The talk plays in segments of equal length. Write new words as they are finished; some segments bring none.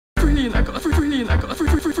brilliant, I got a brilliant, I got a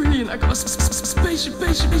brilliant, I got a spaceship,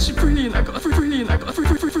 brilliant, I got a brilliant, I got a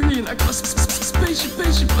brilliant, I got a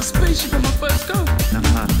spaceship on my first go.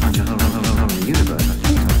 Enough power to punch a hole in the universe. I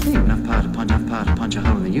think. Enough power to punch a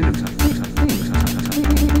hole in the universe. I think.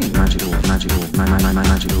 Magical. Magical.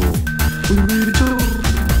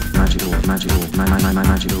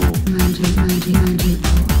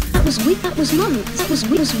 That was months.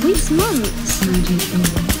 Magical.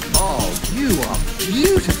 Oh, you are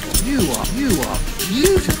beautiful. You are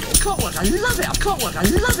beautiful. Clockwork, I love it. Clockwork, I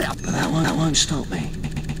love it. But that won't stop me.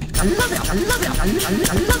 I love it.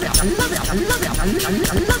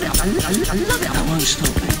 That won't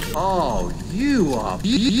stop me. Oh, you are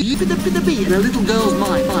with the bee in a little girl's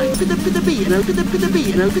mind. With the bee in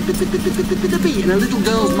a little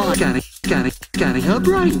girl's mind. Scanning her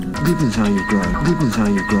brain. Deep inside you grow. Deep inside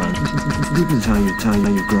you grow.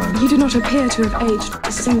 You do not appear to have aged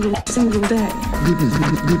a single day.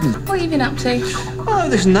 What have you been up to? Oh,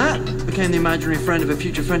 this and that. Became the imaginary friend of a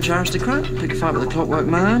future French aristocrat. Pick a fight with a clockwork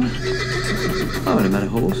man. I would have met a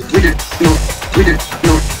horse. We did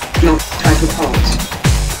not title poets.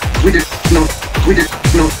 We did not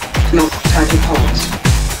title poets.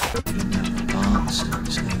 We didn't have the dance, so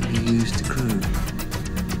we used the crew.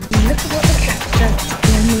 Look at what the cat dreamt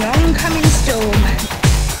in the oncoming storm.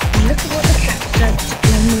 Look at what the cat dreamt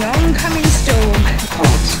in the oncoming storm.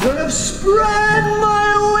 Poets. Will have spread my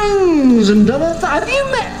wings and done a Have you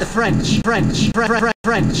met the French?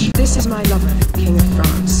 This is my lover, King of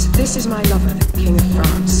France. This is my lover, King of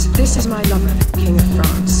France. This is my lover, King of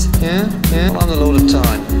France. Yeah? Well, I'm the Lord of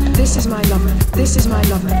Time. This is my lover. This is my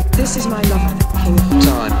lover. This is my lover, King of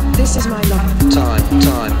Time. This is my lover.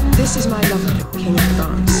 Time. This is my lover, King of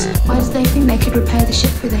France. Why did they think they could repair the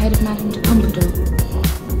ship with the head of Madame de Pompadour?